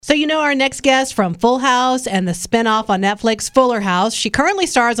So you know our next guest from Full House and the spinoff on Netflix, Fuller House. She currently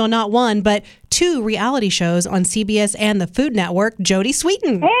stars on not one, but two reality shows on CBS and the Food Network, Jodie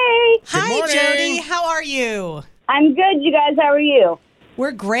Sweetin. Hey! Hi, Jodie. How are you? I'm good, you guys. How are you?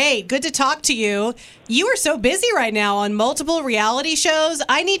 We're great. Good to talk to you. You are so busy right now on multiple reality shows.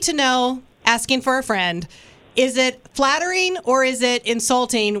 I need to know, asking for a friend, is it flattering or is it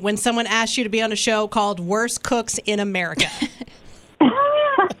insulting when someone asks you to be on a show called Worst Cooks in America?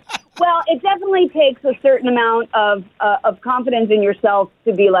 Well, it definitely takes a certain amount of confidence in yourself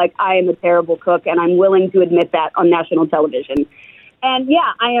to be like, I am a terrible cook, and I'm willing to admit that on national television. And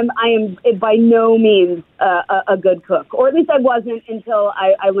yeah, I am by no means a good cook, or at least I wasn't until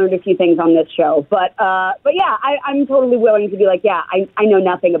I learned a few things on this show. But yeah, I'm totally willing to be like, yeah, I know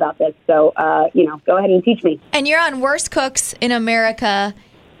nothing about this, so go ahead and teach me. And you're on Worst Cooks in America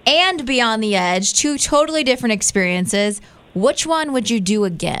and Beyond the Edge, two totally different experiences. Which one would you do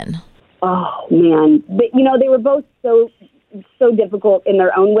again? Oh, man. They were both so difficult in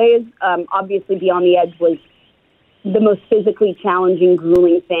their own ways. Obviously, Beyond the Edge was the most physically challenging,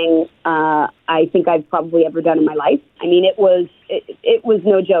 grueling thing I think I've probably ever done in my life. I mean, it was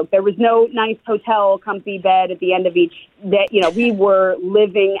no joke. There was no nice hotel, comfy bed at the end of each day. We were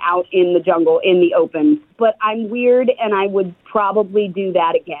living out in the jungle, in the open. But I'm weird, and I would probably do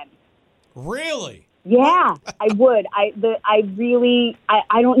that again. Really? Yeah, I would. I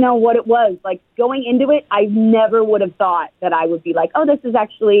don't know what it was. Like, going into it, I never would have thought that I would be like, oh, this is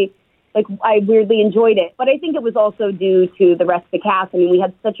actually, like, I weirdly enjoyed it. But I think it was also due to the rest of the cast. I mean, we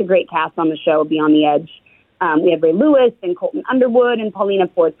had such a great cast on the show, Beyond the Edge. We had Ray Lewis and Colton Underwood and Paulina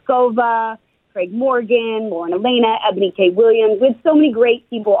Ford-Skova, Craig Morgan, Lauren Elena, Ebony K. Williams. We had so many great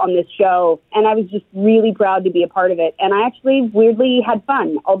people on this show, and I was just really proud to be a part of it. And I actually weirdly had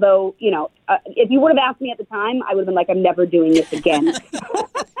fun. Although, if you would have asked me at the time, I would have been like, I'm never doing this again.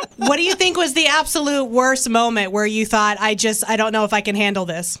 What do you think was the absolute worst moment where you thought, I don't know if I can handle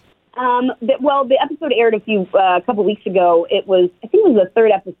this? The episode aired a couple weeks ago. I think it was the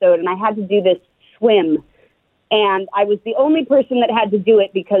third episode, and I had to do this swim. And I was the only person that had to do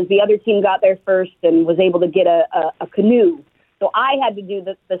it because the other team got there first and was able to get a canoe. So I had to do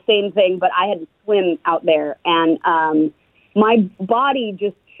the same thing, but I had to swim out there. And my body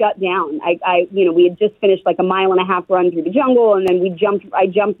just shut down. We had just finished like a 1.5 mile run through the jungle, and then I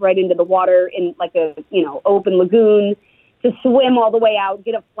jumped right into the water in like a, open lagoon to swim all the way out,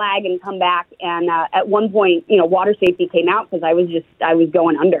 get a flag, and come back. And at one point, water safety came out because I was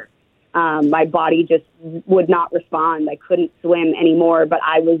going under. My body just would not respond. I couldn't swim anymore, but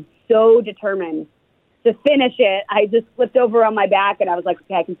I was so determined to finish it. I just flipped over on my back, and I was like,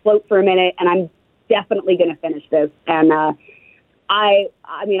 okay, I can float for a minute, and I'm definitely going to finish this. And I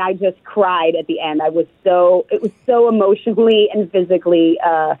just cried at the end. It was so emotionally and physically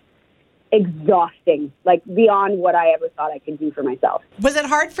exhausting, like beyond what I ever thought I could do for myself. Was it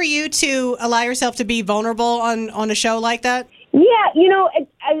hard for you to allow yourself to be vulnerable on a show like that? Yeah,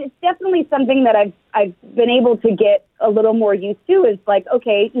 it's definitely something that I've been able to get a little more used to. Is like,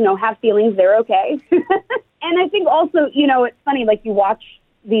 okay, have feelings, they're okay. And I think also, it's funny, like you watch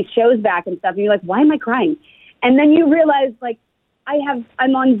these shows back and stuff, and you're like, why am I crying? And then you realize, like, I'm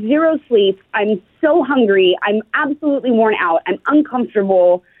on zero sleep. I'm so hungry. I'm absolutely worn out. I'm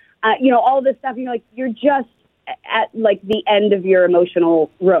uncomfortable. All this stuff. You're just at like the end of your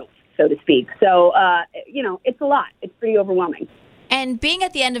emotional rope, so to speak. So, it's a lot. It's pretty overwhelming. And being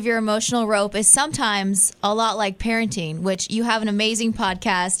at the end of your emotional rope is sometimes a lot like parenting, which you have an amazing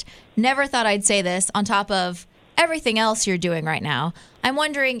podcast. Never thought I'd say this on top of everything else you're doing right now. I'm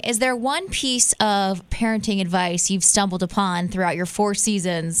wondering, is there one piece of parenting advice you've stumbled upon throughout your 4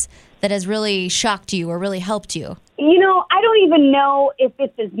 seasons that has really shocked you or really helped you? I don't even know if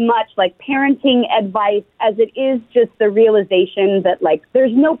it's as much like parenting advice as it is just the realization that, like,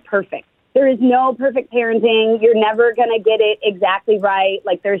 there's no perfect. There is no perfect parenting. You're never going to get it exactly right.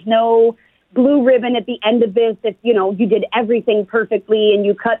 Like, there's no blue ribbon at the end of this if, you did everything perfectly and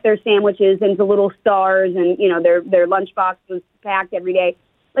you cut their sandwiches into little stars and, their lunchbox was packed every day.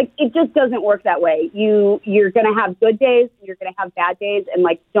 Like, it just doesn't work that way. You're going to have good days, you're going to have bad days, and,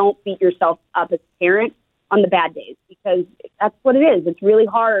 like, don't beat yourself up as a parent on the bad days, because that's what it is. It's really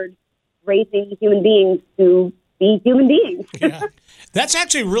hard raising human beings to be human beings. Yeah. That's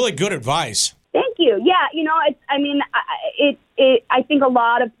actually really good advice. Thank you. Yeah, I think a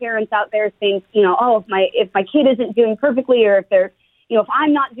lot of parents out there think, if my kid isn't doing perfectly, or if they're, if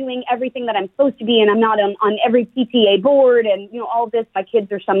I'm not doing everything that I'm supposed to be, and I'm not on every PTA board, and all this, my kids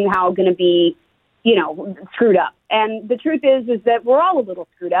are somehow going to be, screwed up. And the truth is that we're all a little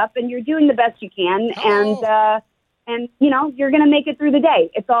screwed up, and you're doing the best you can. and, you're going to make it through the day.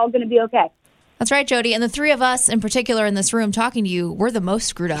 It's all going to be okay. That's right, Jody. And the three of us in particular in this room talking to you, we're the most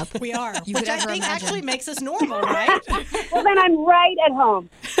screwed up. We are, You which could I ever think imagine. actually makes us normal, right? Well, then I'm right at home.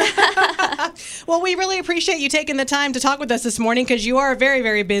 Well, we really appreciate you taking the time to talk with us this morning because you are very,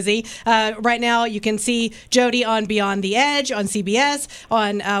 very busy. Right now, you can see Jody on Beyond the Edge on CBS,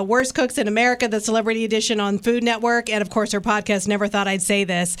 on Worst Cooks in America, the Celebrity Edition on Food Network, and of course, her podcast, Never Thought I'd Say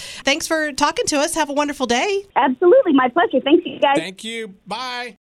This. Thanks for talking to us. Have a wonderful day. Absolutely. My pleasure. Thanks, you guys. Thank you. Bye.